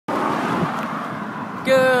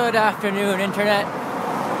Good afternoon, Internet.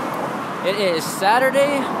 It is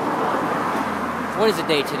Saturday. What is the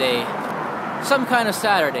day today? Some kind of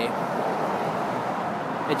Saturday.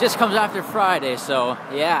 It just comes after Friday, so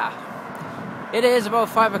yeah. It is about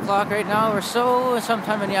 5 o'clock right now or so,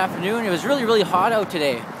 sometime in the afternoon. It was really, really hot out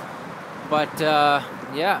today. But,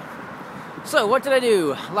 yeah. So, what did I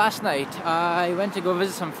do? Last night, I went to go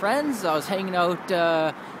visit some friends. I was hanging out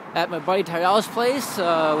at my buddy Tyrell's place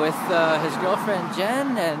with his girlfriend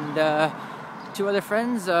Jen and two other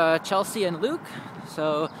friends, Chelsea and Luke.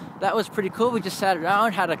 So that was pretty cool. We just sat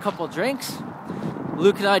around, had a couple drinks.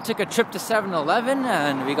 Luke and I took a trip to 7-Eleven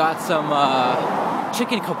and we got some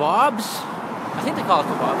chicken kebabs. I think they call it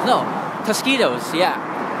kebabs. No, Tostitos, yeah.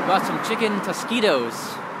 We got some chicken Tostitos.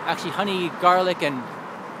 Actually, honey, garlic, and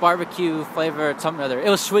barbecue flavor, something or other. It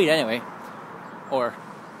was sweet anyway. Or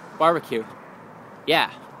barbecue.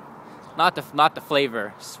 Yeah. Not the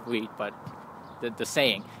flavor sweet, but the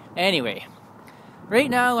saying. Anyway, right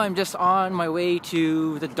now I'm just on my way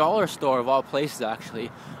to the dollar store of all places,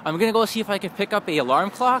 actually. I'm gonna go see if I can pick up a alarm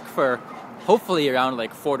clock for hopefully around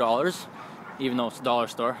like $4, even though it's a dollar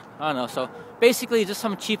store. I don't know. So basically just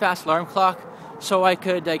some cheap ass alarm clock so I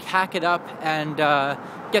could like hack it up and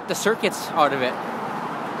get the circuits out of it.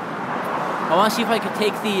 I want to see if I could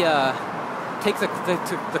take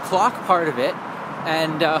the clock part of it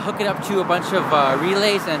and hook it up to a bunch of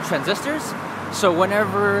relays and transistors. So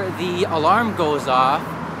whenever the alarm goes off,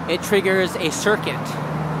 it triggers a circuit.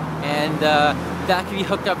 And that can be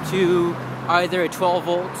hooked up to either a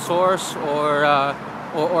 12-volt source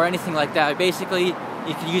or anything like that. Basically,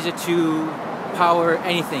 you can use it to power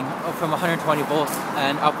anything from 120 volts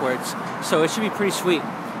and upwards. So it should be pretty sweet.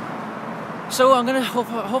 So I'm gonna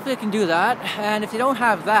hopefully I can do that. And if they don't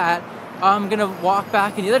have that, I'm gonna walk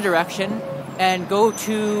back in the other direction and go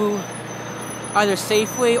to either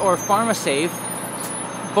Safeway or PharmaSave.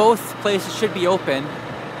 Both places should be open.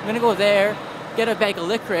 I'm gonna go there, get a bag of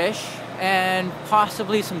licorice and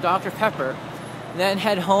possibly some Dr. Pepper. Then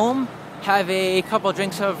head home, have a couple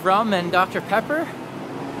drinks of rum and Dr. Pepper,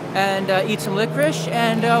 and eat some licorice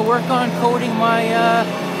and work on coding my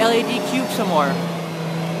LED cube some more.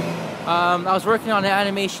 I was working on an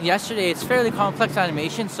animation yesterday. It's fairly complex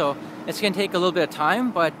animation, so it's gonna take a little bit of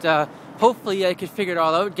time, but hopefully I could figure it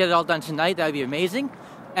all out, get it all done tonight. That would be amazing.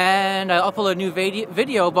 And I'll upload a new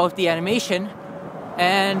video about the animation.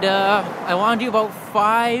 And I want to do about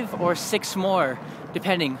 5 or 6 more,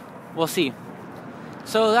 depending. We'll see.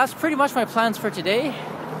 So that's pretty much my plans for today.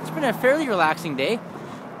 It's been a fairly relaxing day.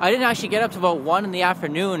 I didn't actually get up to about 1 in the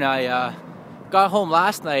afternoon. I got home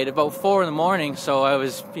last night about 4 in the morning, so I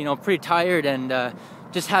was, pretty tired. And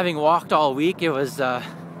just having walked all week, it was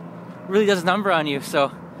really does a number on you.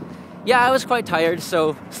 So yeah, I was quite tired,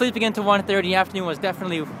 so sleeping into 1:30 in the afternoon was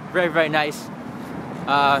definitely very, very nice.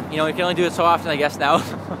 You can only do it so often, I guess, now.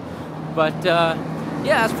 But,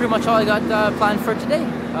 yeah, that's pretty much all I got planned for today.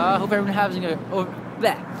 Hope everyone having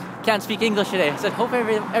can't speak English today. I said, hope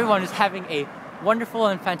everyone is having a wonderful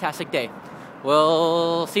and fantastic day.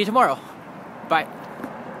 We'll see you tomorrow. Bye.